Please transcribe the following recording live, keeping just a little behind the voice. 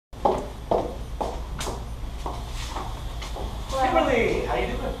Kimberly, how you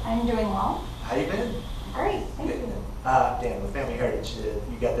doing? I'm doing well. How you been? Great, thank you. Dan, with Family Heritage,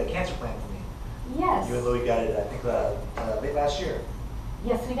 you got the cancer plan for me. Yes. You and Louie got it, I think, late last year.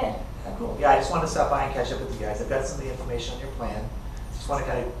 Yes, we did. Cool. Yeah, I just wanted to stop by and catch up with you guys. I've got some of the information on your plan. Just want to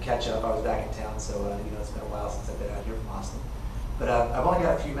kind of catch up. I was back in town, so it's been a while since I've been out here from Austin. But I've only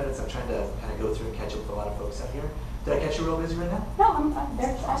got a few minutes. I'm trying to kind of go through and catch up with a lot of folks out here. Did I catch you real busy right now? No, I'm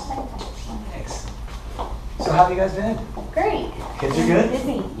there last night. Thanks. So how have you guys been? Great. Kids are good?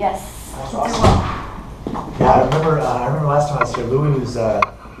 Busy, yes. That's Kids awesome. are well. Yeah, I remember last time I was here, Louie was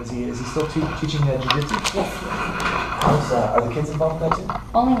is he still teaching jiu-jitsu? Yes. Are the kids involved in that too?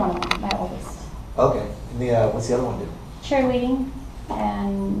 Only one of them, my oldest. Okay. And what's the other one do? Cheerleading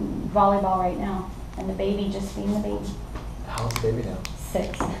and volleyball right now. And the baby, just being the baby. How old's the baby now?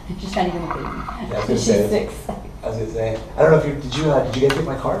 6. She's not even a baby. Yeah, I was gonna She's say, 6. I was gonna say. I don't know if you did you guys get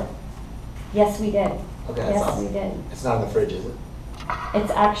my card? Yes, we did. Okay, that's yes, awesome. we did. It's not in the fridge, is it?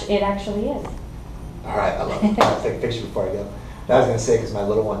 It actually is. All right, I love it. I'll take a picture before I go. I was gonna say because my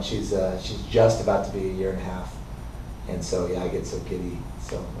little one, she's just about to be a year and a half, and so yeah, I get so giddy.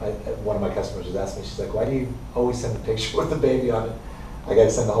 So one of my customers was asking me, she's like, "Why do you always send a picture with the baby on it?" I got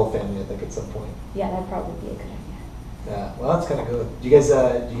to send the whole family, I think, at some point. Yeah, that'd probably be a good idea. Yeah, well, that's kind of good. Do you guys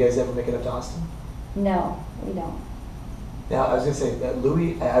ever make it up to Austin? No, we don't. Now, I was gonna say that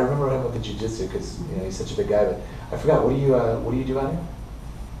Louie, I remember him with the jiu-jitsu because he's such a big guy. But I forgot. What do you do out here?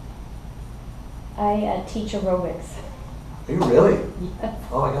 I teach aerobics. Are you really? Yes.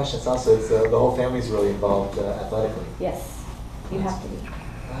 Oh my gosh, that's awesome. It's the whole family's really involved athletically. Yes, you have to be.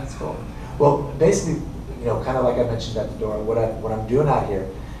 That's cool. Well, basically, kind of like I mentioned at the door, what I'm doing out here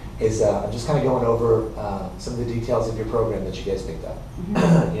is I'm just kind of going over some of the details of your program that you guys picked up.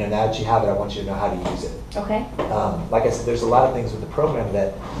 Mm-hmm. Now that you have it, I want you to know how to use it. Okay. Like I said, there's a lot of things with the program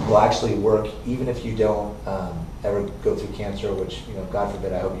that will actually work even if you don't ever go through cancer, which, God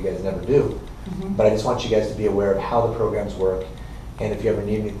forbid, I hope you guys never do. Mm-hmm. But I just want you guys to be aware of how the programs work. And if you ever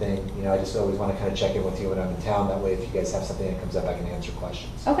need anything, I just always want to kind of check in with you when I'm in town. That way, if you guys have something that comes up, I can answer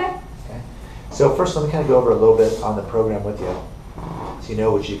questions. Okay. Okay. So first, let me kind of go over a little bit on the program with you, so you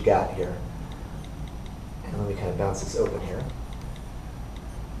know what you've got here. And let me kind of bounce this open here.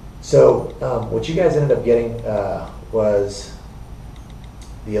 So what you guys ended up getting was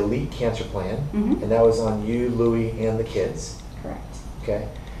the Elite Cancer Plan, Mm-hmm. and that was on you, Louie, and the kids. Correct. Okay.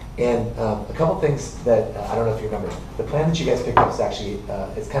 And a couple things that I don't know if you remember. The plan that you guys picked up is actually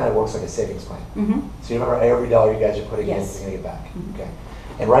it kind of works like a savings plan. Mm-hmm. So you remember every dollar you guys are putting Yes. in, you're gonna get back. Mm-hmm. Okay.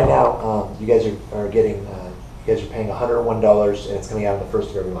 And right now, you guys are getting you guys are paying $101, and it's coming out on the first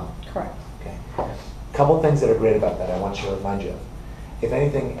of every month. Correct. Okay. A couple things that are great about that I want you to remind you of. If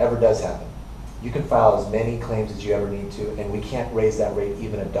anything ever does happen, you can file as many claims as you ever need to, and we can't raise that rate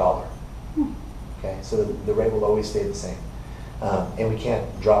even $1. Okay. So the rate will always stay the same. And we can't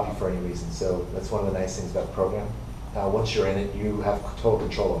drop you for any reason. So that's one of the nice things about the program. Once you're in it, you have total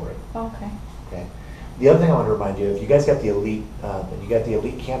control over it. Okay. Okay. The other thing I want to remind you of, you guys got the Elite, you got the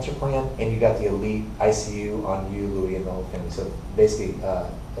Elite Cancer Plan, and you got the Elite ICU on you, Louie, and the whole family. So basically,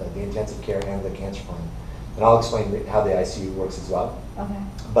 the intensive care and the cancer plan. And I'll explain how the ICU works as well. Okay.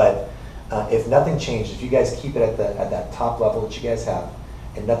 But if nothing changed, if you guys keep it at that top level that you guys have,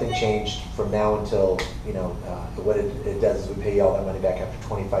 and nothing changed from now until, what it does is we pay you all that money back after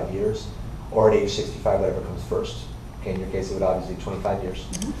 25 years, or at age 65, whatever comes first. Okay, in your case, it would obviously be 25 years.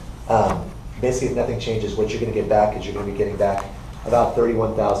 Mm-hmm. Basically, if nothing changes, what you're going to get back is you're going to be getting back about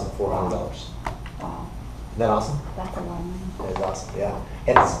 $31,400. Wow. Isn't that awesome? That's a lot of money. That is awesome, yeah.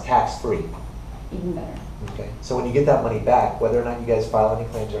 And it's tax-free. Even better. Okay, so when you get that money back, whether or not you guys file any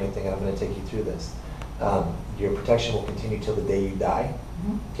claims or anything, and I'm going to take you through this, your protection will continue till the day you die.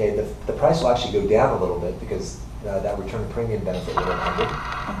 Mm-hmm. Okay, the price will actually go down a little bit because that return premium benefit will end,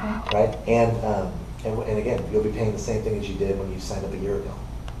 Okay. right? And again, you'll be paying the same thing as you did when you signed up a year ago.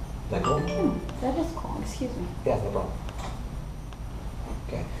 Isn't that cool? That is cool. Excuse me. Yeah, no problem.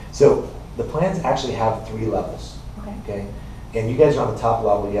 Okay, so the plans actually have 3 levels. Okay, and you guys are on the top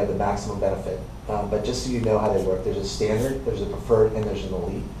level. You have the maximum benefit, but just so you know how they work, there's a standard, there's a preferred, and there's an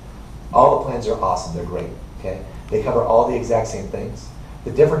elite. All the plans are awesome. They're great. Okay, they cover all the exact same things.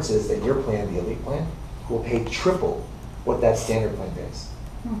 The difference is that your plan, the elite plan, will pay triple what that standard plan pays.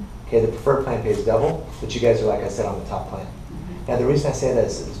 Okay, the preferred plan pays double, but you guys are, like I said, on the top plan. Now, the reason I say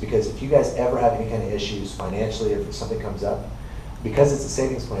this is because if you guys ever have any kind of issues financially, or if something comes up, because it's a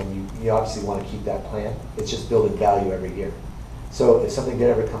savings plan, you obviously want to keep that plan. It's just building value every year. So if something did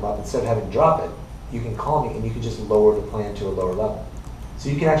ever come up, instead of having to drop it, you can call me and you can just lower the plan to a lower level. So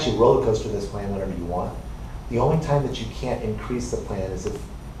you can actually roller coaster this plan whenever you want. The only time that you can't increase the plan is if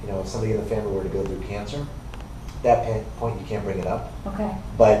somebody in the family were to go through cancer. that point, you can't bring it up. Okay.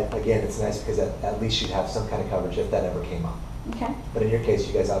 But again, it's nice because at least you'd have some kind of coverage if that ever came up. Okay. But in your case,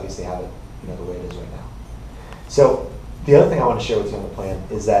 you guys obviously have it, the way it is right now. So the other thing I want to share with you on the plan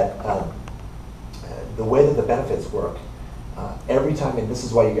is that the way that the benefits work, every time, and this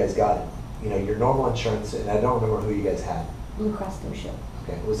is why you guys got it, your normal insurance, and I don't remember who you guys had. Blue Cross Blue Shield.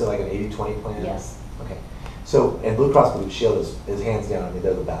 Okay, was it like an 80-20 plan? Yes. Okay, so, and Blue Cross Blue Shield is hands down, I mean,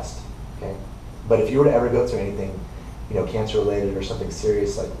 they're the best, okay? But if you were to ever go through anything, cancer related or something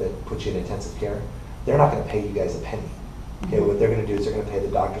serious like that puts you in intensive care, they're not gonna pay you guys a penny. Okay, what they're gonna do is they're gonna pay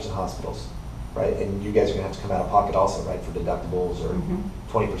the doctors and hospitals, right? And you guys are gonna have to come out of pocket also, right, for deductibles or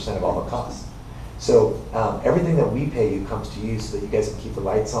 20% of all the costs. So everything that we pay you comes to you so that you guys can keep the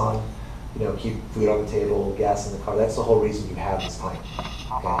lights on, keep food on the table, gas in the car. That's the whole reason you have this plan.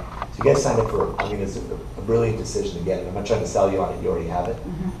 Okay? So you guys signed up for, it's a brilliant decision to get it. I'm not trying to sell you on it, you already have it.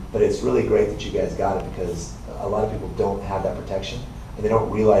 But it's really great that you guys got it because a lot of people don't have that protection and they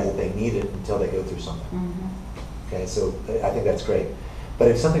don't realize that they need it until they go through something. Okay, so I think that's great. But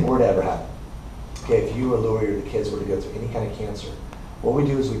if something were to ever happen, okay, if you or Louie or the kids were to go through any kind of cancer, what we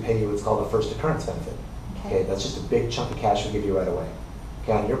do is we pay you what's called a first occurrence benefit. Okay, that's just a big chunk of cash we give you right away.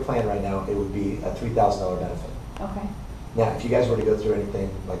 Okay, on your plan right now, it would be a $3,000 benefit. Okay. Now, if you guys were to go through anything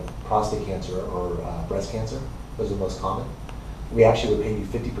like prostate cancer or breast cancer, those are the most common, we actually would pay you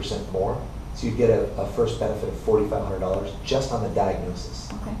 50% more. So you get a first benefit of $4,500 just on the diagnosis.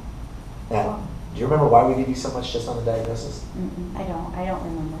 Okay. Now, do you remember why we give you so much just on the diagnosis? I don't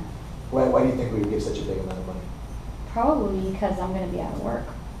remember. Why do you think we would give such a big amount of money? Probably because I'm going to be out of work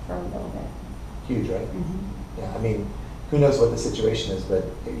for a little bit. Huge, right? Yeah, I mean, who knows what the situation is, but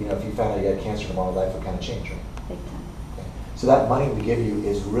if you found out you had cancer tomorrow, life would kind of change, right? Big time. Okay. So that money we give you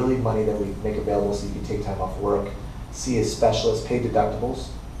is really money that we make available so you can take time off work, see a specialist, pay deductibles,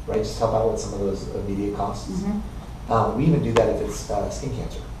 right? Just help out with some of those immediate costs. We even do that if it's skin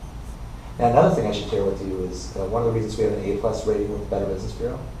cancer. Now, another thing I should share with you is one of the reasons we have an A+ rating with the Better Business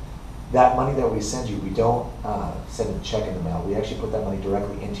Bureau. That money that we send you, we don't send a check in the mail. We actually put that money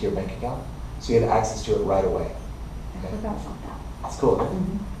directly into your bank account, so you have access to it right away. I forgot about that. That's cool, right?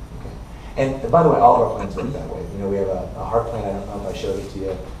 Okay. And by the way, all of our plans work that way. We have a heart plan, I don't know if I showed it to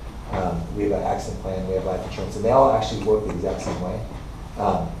you. We have an accident plan, we have life insurance, and they all actually work the exact same way.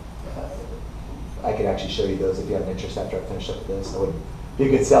 I could actually show you those if you have an interest after I finish up with this. I would be a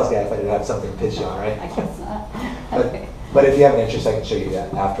good sales guy if I didn't have something to pitch you on, right? I guess not. But if you have an interest, I can show you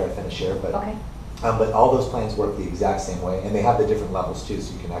that after I finish here. But, okay. But all those plans work the exact same way, and they have the different levels too,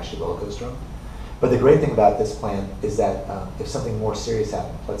 so you can actually roller coaster them. But the great thing about this plan is that if something more serious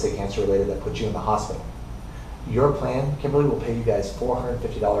happened, let's say cancer related that puts you in the hospital, your plan, Kimberly, will pay you guys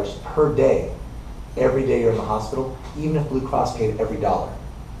 $450 per day, every day you're in the hospital, even if Blue Cross paid every dollar.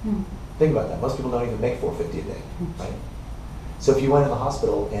 Think about that. Most people don't even make $450 a day, right? So if you went in the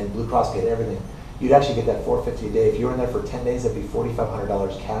hospital and Blue Cross paid everything, you'd actually get that $450 a day. If you were in there for 10 days, that'd be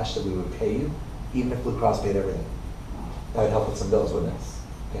 $4,500 cash that we would pay you, even if Blue Cross paid everything. That would help with some bills, wouldn't it?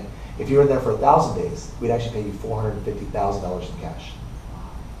 Okay. If you were in there for 1,000 days, we'd actually pay you $450,000 in cash.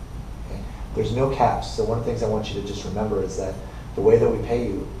 Okay. There's no caps, so one of the things I want you to just remember is that the way that we pay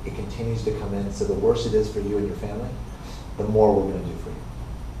you, it continues to come in. So the worse it is for you and your family, the more we're going to do for you.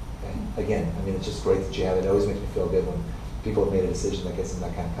 Okay. Again, I mean, it's just great that you have it. It always makes me feel good when people have made a decision that gets them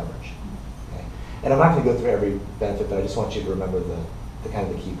that kind of coverage. Okay. And I'm not going to go through every benefit, but I just want you to remember the kind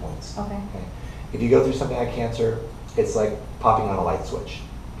of the key points. Okay. If you go through something like cancer, it's like popping on a light switch.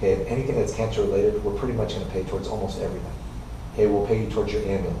 Okay. If anything that's cancer related, we're pretty much going to pay towards almost everything. Okay. We'll pay you towards your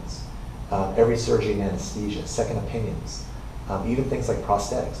ambulance, every surgery and anesthesia, second opinions, even things like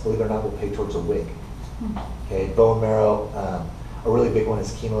prosthetics. Believe it or not, we'll pay towards a wig. Okay. Bone marrow. A really big one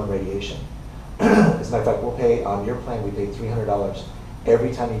is chemo and radiation. As a matter of fact, we'll pay, on your plan, we pay $300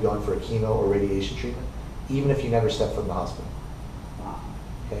 every time you go in for a chemo or radiation treatment, even if you never step foot in the hospital. Wow.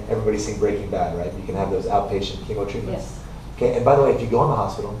 Okay. Everybody's seen Breaking Bad, right? You can have those outpatient chemo treatments. Yes. Okay. And by the way, if you go in the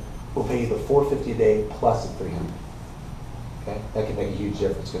hospital, we'll pay you the $450 a day plus the $300. Okay. That can make a huge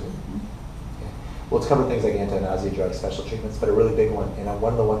difference. Okay. Well, it's covered things like anti-nausea drugs, special treatments, but a really big one, and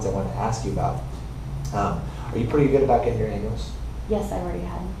one of the ones I wanted to ask you about. Are you pretty good about getting your annuals? Yes, I already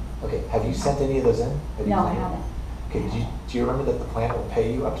had. Okay, have you sent any of those in? No, I haven't. Okay, do you remember that the plan will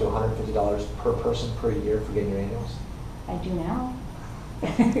pay you up to $150 per person per year for getting your annuals? I do now.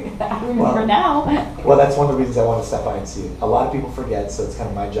 I remember now. Well, that's one of the reasons I want to stop by and see you. A lot of people forget, so it's kind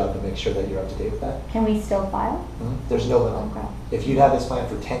of my job to make sure that you're up to date with that. Can we still file? There's no limit. Okay. If you'd had this plan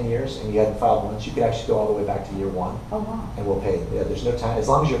for 10 years and you hadn't filed once, you could actually go all the way back to year 1. Oh, wow. And we'll pay. Yeah, there's no time. As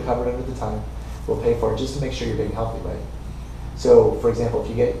long as you're covered under the time, we'll pay for it just to make sure you're being healthy, right? So, for example,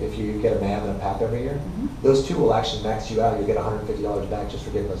 if you get a MAM and a PAP every year, those two will actually max you out. You'll get $150 back just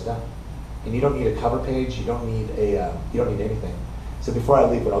for getting those done. And you don't need a cover page. You don't need anything. So before I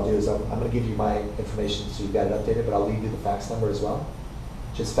leave, what I'll do is I'm going to give you my information so you've got it updated, but I'll leave you the fax number as well.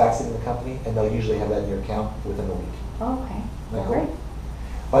 Just fax it in the company, and they'll usually have that in your account within a week. Oh, okay. Cool? Great.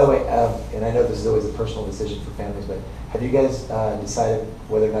 By the way, and I know this is always a personal decision for families, but have you guys decided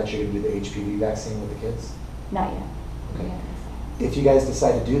whether or not you're going to do the HPV vaccine with the kids? Not yet. Okay. Yeah. If you guys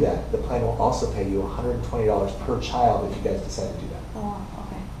decide to do that, the plan will also pay you $120 per child if you guys decide to do that. Oh,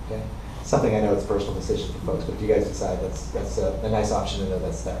 okay. Okay. Something I know it's a personal decision for folks, but if you guys decide, that's a nice option to know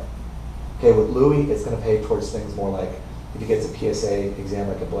that's there. Okay, with Louis, it's going to pay towards things more like if he gets a PSA exam,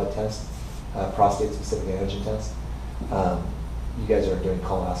 like a blood test, prostate-specific antigen test. You guys aren't doing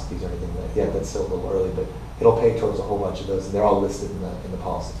colonoscopies or anything like that yet. That's still a little early, but it'll pay towards a whole bunch of those, and they're all listed in the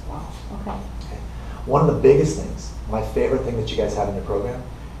policy. Wow. Okay. Okay. One of the biggest things, my favorite thing that you guys have in your program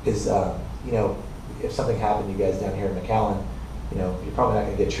is, you know, if something happened, you guys down here in McAllen, you know, you're probably not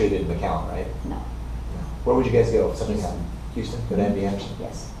going to get treated in McAllen, right? No. Where would you guys go if something Houston. happened? Houston? Go to MD Anderson?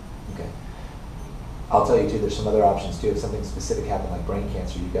 Yes. Okay. I'll tell you too, there's some other options too. If something specific happened like brain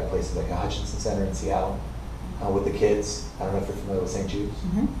cancer, you've got places like a Hutchinson Center in Seattle with the kids. I don't know if you're familiar with St. Jude's.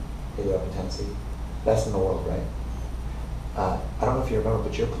 They're up in Tennessee. Best in the world, right? I don't know if you remember,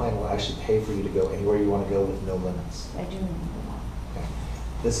 but your plan will actually pay for you to go anywhere you want to go with no limits. I do remember that. Okay.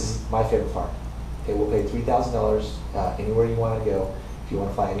 This is my favorite part. Okay, we'll pay $3,000 anywhere you want to go. If you want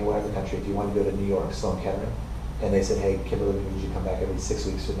to fly anywhere in the country, if you want to go to New York, Sloan Kettering, and they said, hey, Kimberly, we need you to come back every 6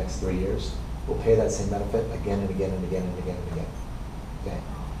 weeks for the next 3 years, we'll pay that same benefit again and again and again and again and again. Okay.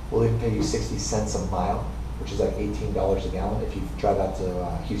 We'll even pay you 60 cents a mile, which is like $18 a gallon if you drive out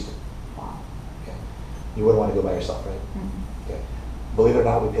to Houston. Wow. Okay. You wouldn't want to go by yourself, right? Okay. Believe it or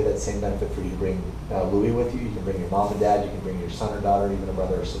not, we pay that same benefit for you to bring Louis with you. You can bring your mom and dad, you can bring your son or daughter, even a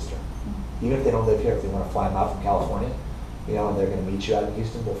brother or sister. Even if they don't live here, if they want to fly them out from California, you know, and they're going to meet you out in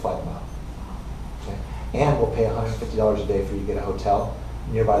Houston, we'll fly them out. Okay. And we'll pay $150 a day for you to get a hotel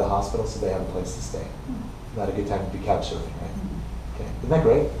nearby the hospital so they have a place to stay. Not a good time to be couch surfing, right? Okay. Isn't that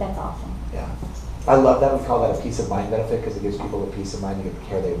great? That's awesome. Yeah. I love that. We call that a peace of mind benefit because it gives people the peace of mind to get the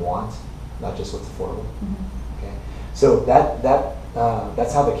care they want, not just what's affordable. Okay. So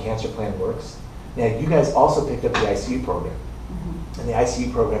that's how the cancer plan works. Now, you guys also picked up the ICU program. And the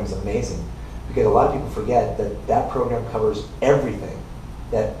ICU program is amazing because a lot of people forget that that program covers everything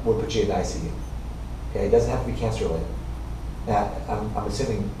that would put you in the ICU. Okay, it doesn't have to be cancer related. Now, I'm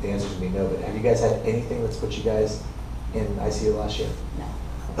assuming the answer is going to be no, but have you guys had anything that's put you guys in ICU last year?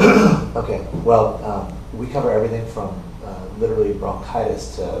 No. Okay, well, we cover everything from literally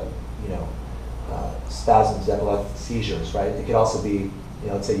bronchitis to, you know, spasms, epileptic seizures, right? It could also be, you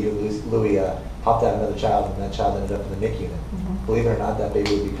know, let's say you, Louis, popped out another child and that child ended up in the NICU unit. Believe it or not, that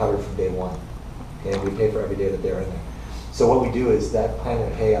baby would be covered from day one. Okay, we pay for every day that they're in there. So what we do is that plan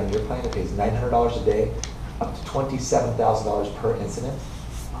will pay on your plan, it pays $900 a day, up to $27,000 per incident.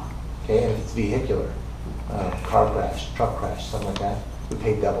 Okay, and if it's vehicular, car crash, truck crash, something like that, we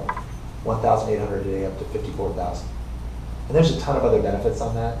pay double, $1,800 a day up to $54,000. And there's a ton of other benefits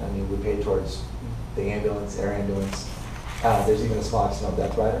on that. I mean, we pay towards the ambulance, air ambulance. There's even a small accidental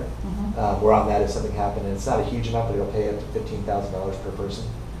death rider. We're on that if something happened, and it's not a huge amount, but it'll pay up to $15,000 per person.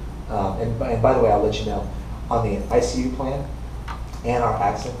 And by the way, I'll let you know, on the ICU plan and our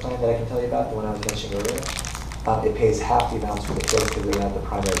accident plan that I can tell you about, the one I was mentioning earlier, it pays half the amounts for the kids because they're not the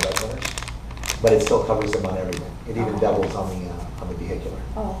primary breadwinners, but it still covers them on everything. It even doubles on the vehicular.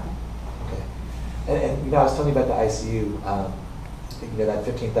 Oh, okay. And you know, I was telling you about the ICU. You know, that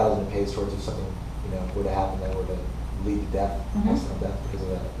 $15,000 it pays towards if something, you know, were to happen that were to lead to death, accidental death because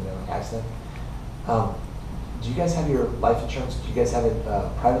of a, you know, accident. Do you guys have your life insurance? Do you guys have it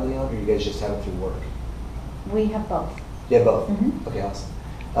privately owned, or you guys just have it through work? we have both. You have both? Okay, awesome.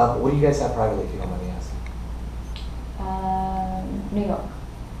 What do you guys have privately, if you don't mind me asking? New York.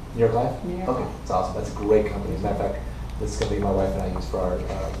 New York Life? New York Okay, Life. it's awesome. That's a great company. As a matter of fact, this company my wife and I use for our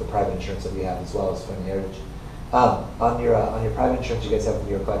the private insurance that we have, as well as Family Heritage. On your private insurance you guys have with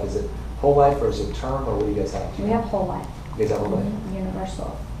New York Life, is it whole life or is it term, or what do you guys have? We have whole life. You guys have whole life?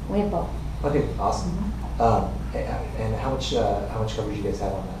 Universal. We have both. Okay, awesome. And how much coverage you guys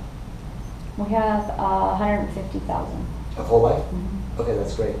have on that? We have 150,000. Of whole life? Okay,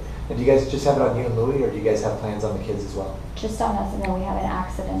 that's great. And do you guys just have it on you and Louie, or do you guys have plans on the kids as well? Just on us, and then we have an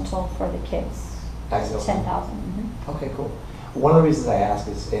accidental for the kids. Accidental? 10,000. Okay, cool. One of the reasons I ask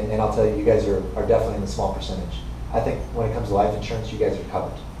is, and I'll tell you, you guys are definitely in the small percentage. I think when it comes to life insurance, you guys are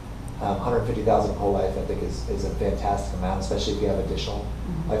covered. 150,000 whole life, I think, is a fantastic amount, especially if you have additional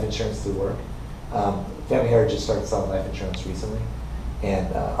life insurance through work. Family Heritage just started selling life insurance recently,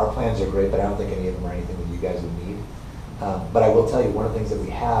 and our plans are great, but I don't think any of them are anything that you guys would need. But I will tell you, one of the things that we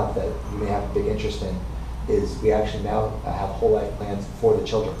have that you may have a big interest in is we actually now have whole life plans for the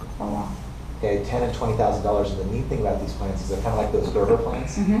children. Oh, wow. Okay, $10,000 and $20,000. And the neat thing about these plans is they're kind of like those Gerber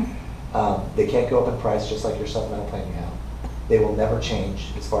plans. They can't go up in price, just like your supplemental plan you have. They will never change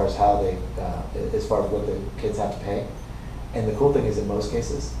as far as how they, as far as what the kids have to pay. And the cool thing is, in most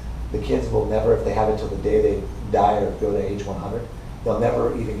cases, the kids will never, if they have it till the day they die or go to age 100, they'll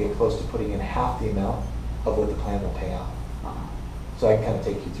never even get close to putting in half the amount of what the plan will pay out. So I can kind of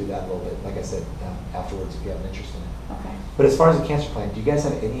take you through that a little bit, like I said, afterwards if you have an interest in it. Okay. But as far as the cancer plan, do you guys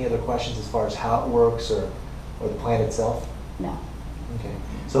have any other questions as far as how it works or the plan itself? No. Okay.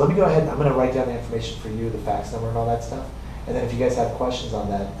 So let me go ahead, I'm going to write down the information for you, the fax number and all that stuff. And then if you guys have questions on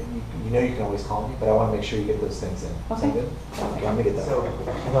that, you know you can always call me, but I want to make sure you get those things in. Okay. Is that good? Okay, I'm going to get that. So,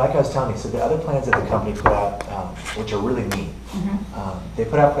 and like I was telling you, so the other plans that the company put out, which are really neat, they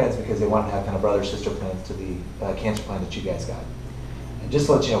put out plans because they wanted to have kind of brother sister plans to the cancer plan that you guys got. And just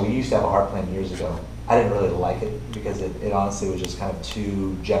to let you know, we used to have a heart plan years ago. I didn't really like it because it honestly was just kind of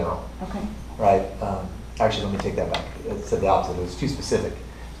too general. Okay. Right? Actually, let me take that back. It said the opposite. It was too specific.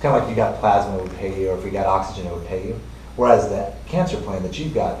 It's kind of like you got plasma, it would pay you, or if you got oxygen, it would pay you. Whereas the cancer plan that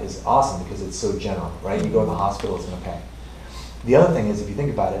you've got is awesome because it's so general, right? You go in the hospital, it's going to pay. The other thing is, if you think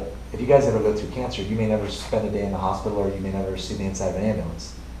about it, if you guys ever go through cancer, you may never spend a day in the hospital or you may never see the inside of an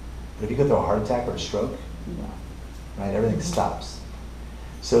ambulance. But if you go through a heart attack or a stroke, right, everything stops.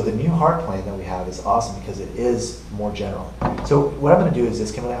 So the new heart plan that we have is awesome because it is more general. So what I'm going to do is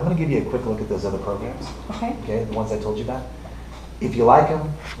this, Kimberly, I'm going to give you a quick look at those other programs. Okay. Okay, the ones I told you about. If you like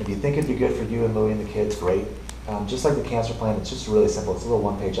them, if you think it'd be good for you and Louie and the kids, great. Just like the cancer plan, it's just really simple. It's a little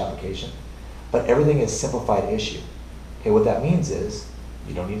one-page application. But everything is simplified issue. Okay, what that means is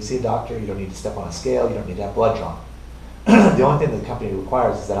you don't need to see a doctor, you don't need to step on a scale, you don't need to have blood drawn. The only thing that the company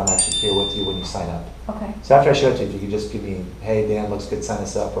requires is that I'm actually here with you when you sign up. Okay. So after I show it to you, if you could just give me, hey, Dan, looks good, sign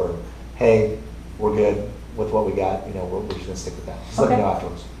us up, or hey, we're good with what we got, you know, we're just going to stick with that. Just let me know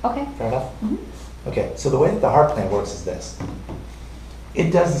afterwards. Okay. Fair enough? Okay, so the way that the heart plan works is this.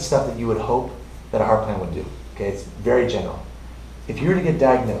 It does the stuff that you would hope that a heart plan would do. Okay, it's very general. If you were to get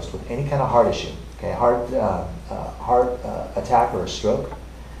diagnosed with any kind of heart issue, okay, heart attack or a stroke,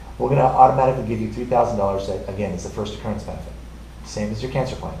 we're going to automatically give you $3,000 that, again, is the first occurrence benefit. Same as your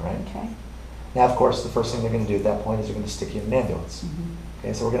cancer plan, right? Okay. Now, of course, the first thing they're going to do at that point is they're going to stick you in an ambulance.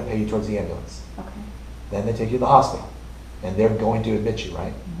 Okay, so we're going to pay you towards the ambulance. Okay. Then they take you to the hospital, and they're going to admit you,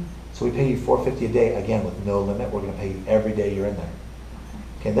 right? So we pay you $450 a day, again, with no limit. We're going to pay you every day you're in there.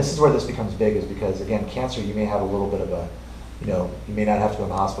 Okay, and this is where this becomes big, is because, again, cancer, you may have a little bit of a, you know, you may not have to go in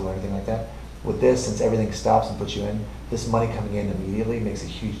the hospital or anything like that. With this, since everything stops and puts you in, this money coming in immediately makes a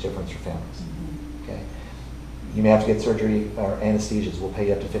huge difference for families. Okay, you may have to get surgery or anesthesias. We'll pay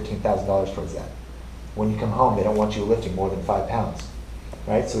you up to $15,000 towards that. When you come home, they don't want you lifting more than 5 pounds,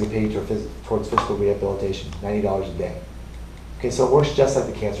 right? So we pay you towards physical rehabilitation, $90 a day. Okay, so it works just like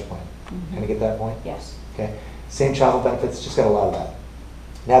the cancer plan. Kind of get that point? Yes. Okay, same travel benefits, just got a lot of that.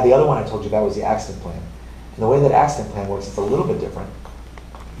 Now the other one I told you about was the accident plan. And the way that accident plan works, it's a little bit different.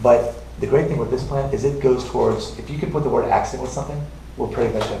 But the great thing with this plan is it goes towards, if you can put the word accident with something, we're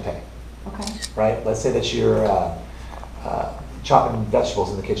pretty much going to pay. Okay. Right? Let's say that you're chopping vegetables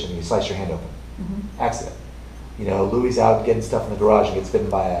in the kitchen and you slice your hand open. Accident. You know, Louie's out getting stuff in the garage and gets bitten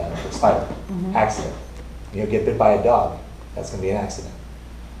by a spider. Accident. You know, get bit by a dog. That's going to be an accident.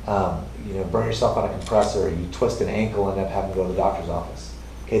 You know, burn yourself on a compressor, you twist an ankle and end up having to go to the doctor's office.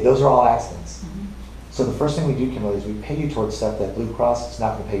 Okay, those are all accidents. So the first thing we do, Kimberly, is we pay you towards stuff that Blue Cross is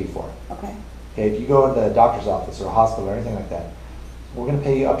not going to pay you for. Okay. Okay, if you go into the doctor's office or a hospital or anything like that, we're going to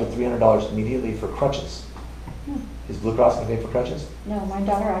pay you up to $300 immediately for crutches. Is Blue Cross going to pay for crutches? No, my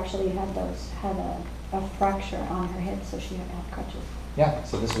daughter actually had a fracture on her hip, so she had to have crutches. Yeah,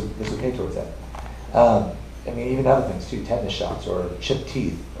 so this would pay towards that. I mean, even other things too, tetanus shots or chipped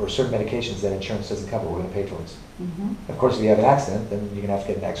teeth or certain medications that insurance doesn't cover, we're going to pay towards. Of course, if you have an accident, then you're going to have to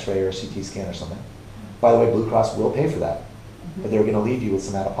get an X-ray or a CT scan or something. By the way, Blue Cross will pay for that, but they're going to leave you with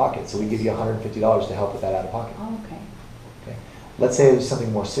some out-of-pocket. So we give you $150 to help with that out-of-pocket. Oh, okay. Okay. Let's say there's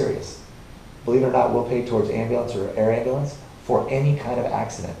something more serious. Believe it or not, we'll pay towards ambulance or air ambulance for any kind of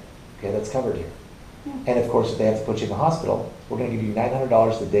accident. Okay, that's covered here. And of course, if they have to put you in the hospital, we're going to give you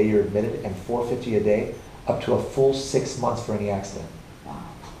 $900 the day you're admitted and $450 a day up to a full 6 months for any accident. Wow.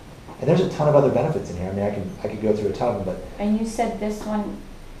 And there's a ton of other benefits in here. I mean, I could go through a ton of them, but And you said this one,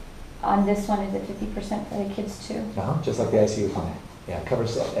 on this one, is it 50% for the kids too? just like the ICU plan. Yeah, it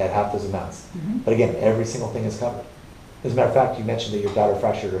covers at half those amounts. But again, every single thing is covered. As a matter of fact, you mentioned that your daughter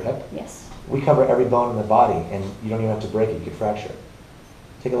fractured her hip. Yes. We cover every bone in the body, and you don't even have to break it, you could fracture it.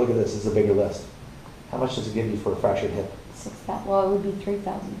 Take a look at this, this is a bigger list. How much does it give you for a fractured hip? 6,000, well, it would be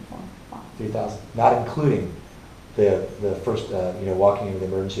 3,000 for. 3,000, not including the first, walking into the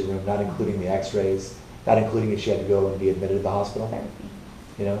emergency room, not including the x-rays, not including if she had to go and be admitted to the hospital.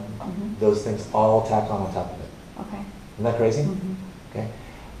 Therapy. Those things all tacked on top of it. Okay. Isn't that crazy? Okay.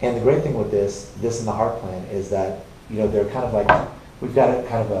 And the great thing with this in the heart plan is that, they're kind of like, we've got a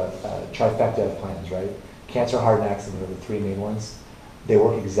kind of a trifecta of plans, right? Cancer, heart, and accident are the three main ones. They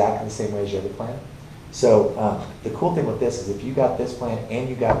work exactly the same way as your other plan. So the cool thing with this is if you got this plan and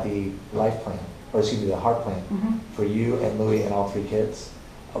you got the life plan, or excuse me, the heart plan for you and Louie and all three kids,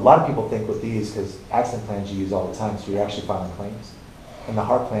 a lot of people think with these, because accident plans you use all the time, so you're actually filing claims. And the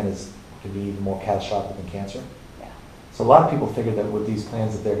heart plan can be even more catastrophic than cancer. Yeah. So a lot of people figure that with these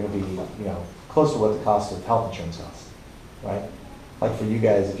plans that they're going to be, close to what the cost of health insurance costs, right? Like for you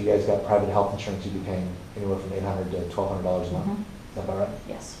guys, if you guys got private health insurance, you'd be paying anywhere from $800 to $1,200 a month. Is that about right?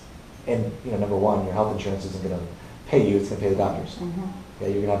 Yes. And number one, your health insurance isn't going to pay you; it's going to pay the doctors.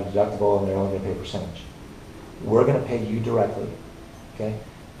 Okay, you're going to have a deductible, and they're only going to pay a percentage. We're going to pay you directly. Okay,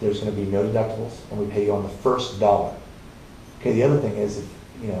 there's going to be no deductibles, and we pay you on the first dollar. Okay, the other thing is,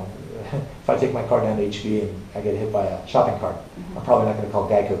 if I take my car down to HB and I get hit by a shopping cart, I'm probably not going to call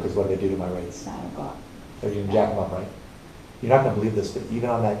Geico because what do they do to my rates? They're going to jack them up, right? You're not going to believe this, but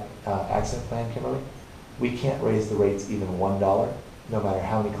even on that accident plan, Kimberly, we can't raise the rates even $1, no matter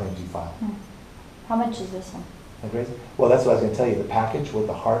how many claims you file. How much is this one? Isn't that crazy? Well, that's what I was going to tell you. The package with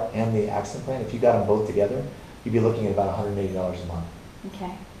the heart and the accident plan, if you got them both together, you'd be looking at about $180 a month.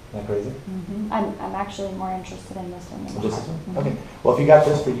 Okay. Isn't that crazy? I'm actually more interested in this one than the Just heart. this one? Okay. Well, if you got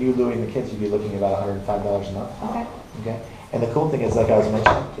this for you, Louie, and the kids, you'd be looking at about $105 a month. Okay. Okay. And the cool thing is, like I was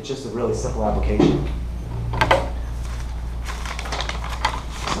mentioning, it's just a really simple application.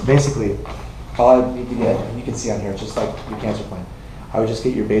 So basically, all I need to get, and you can see on here, it's just like your cancer plan. I would just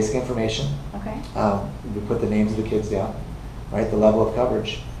get your basic information. Okay. We put the names of the kids down, right? The level of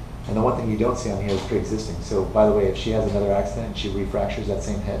coverage. And the one thing you don't see on here is pre-existing. So by the way, if she has another accident and she refractures that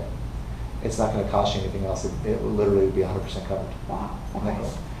same hip, it's not going to cost you anything else. It will literally be 100% covered. Wow. Okay.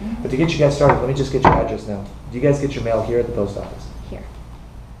 But to get you guys started, let me just get your address now. Do you guys get your mail here at the post office? Here.